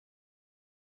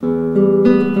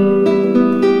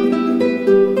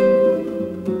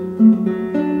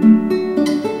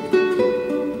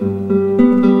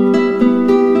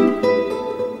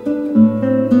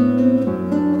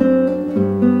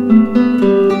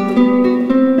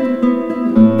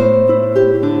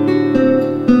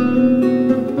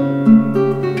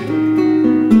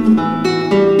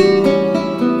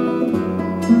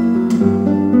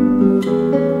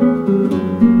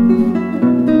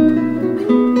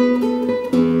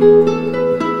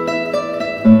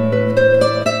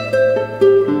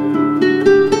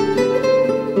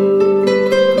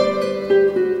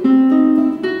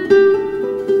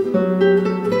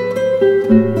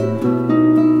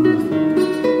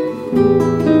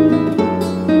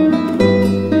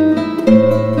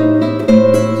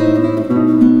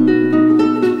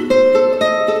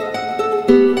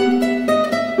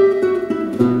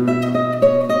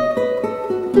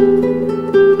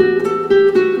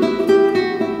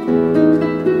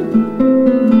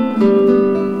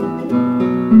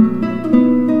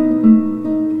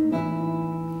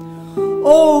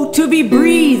To be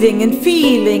breathing and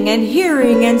feeling and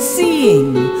hearing and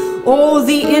seeing, oh,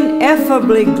 the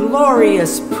ineffably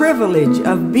glorious privilege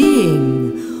of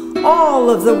being. All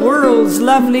of the world's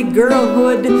lovely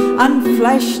girlhood,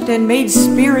 unfleshed and made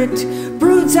spirit,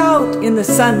 broods out in the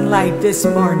sunlight this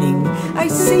morning. I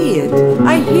see it,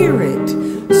 I hear it.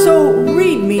 So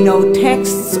read me no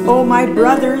texts, oh my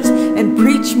brothers, and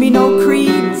preach me no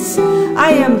creeds.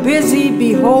 I am busy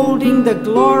beholding the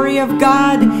glory of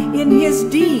God in His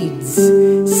deeds.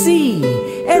 See,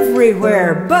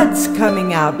 everywhere buds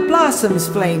coming out, blossoms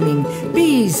flaming,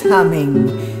 bees humming,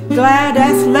 glad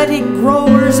athletic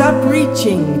growers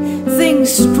upreaching,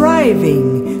 things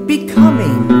striving,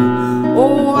 becoming.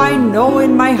 Oh, I know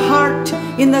in my heart,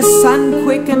 in the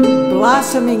sun-quickened,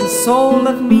 blossoming soul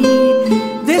of me,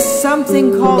 this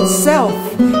something called self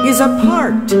is a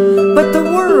part, but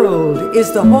the world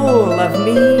is the whole of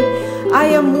me. I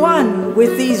am one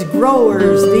with these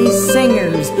growers, these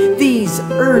singers, these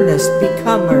earnest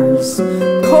becomers,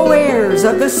 co-heirs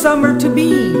of the summer to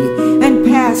be and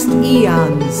past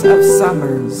eons of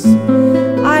summers.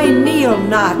 I kneel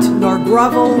not nor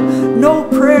grovel, no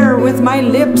prayer with my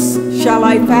lips shall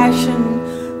I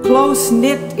fashion, close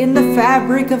knit in the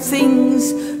fabric of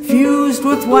things, fused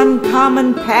with one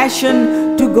common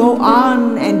passion to go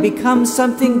on and become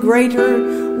something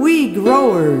greater. We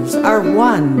growers are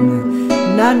one,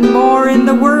 none more in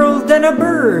the world than a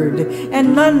bird,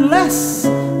 and none less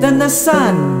than the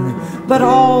sun, but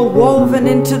all woven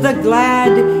into the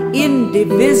glad,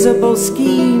 indivisible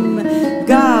scheme,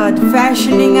 God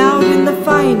fashioning out in the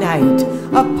finite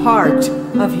a part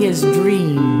of His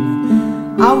dream.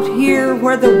 Out here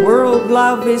where the world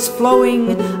love is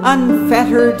flowing,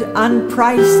 unfettered,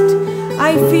 unpriced,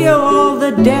 I feel all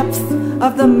the depth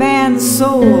of the man's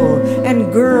soul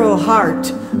and girl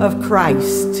heart of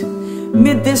Christ.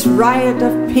 Mid this riot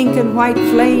of pink and white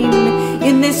flame,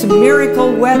 in this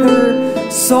miracle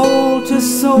weather, soul to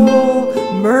soul,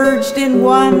 merged in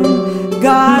one,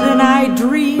 God and I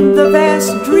dream the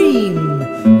vast dream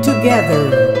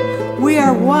together. We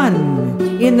are one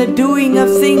in the doing of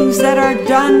things that are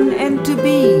done and to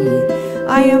be.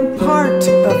 I am part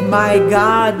of my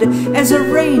God as a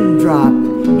raindrop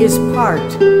is part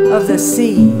of the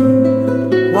sea.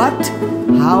 What?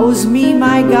 House me,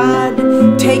 my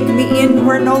God, take me in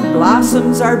where no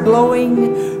blossoms are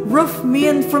blowing, roof me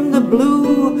in from the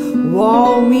blue,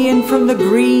 wall me in from the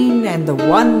green and the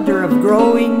wonder of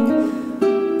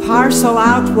growing, parcel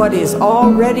out what is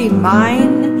already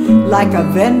mine like a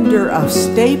vendor of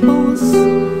staples.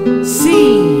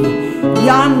 See,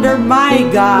 yonder my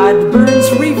God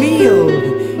burns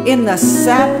revealed in the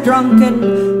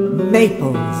sap-drunken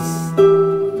maples.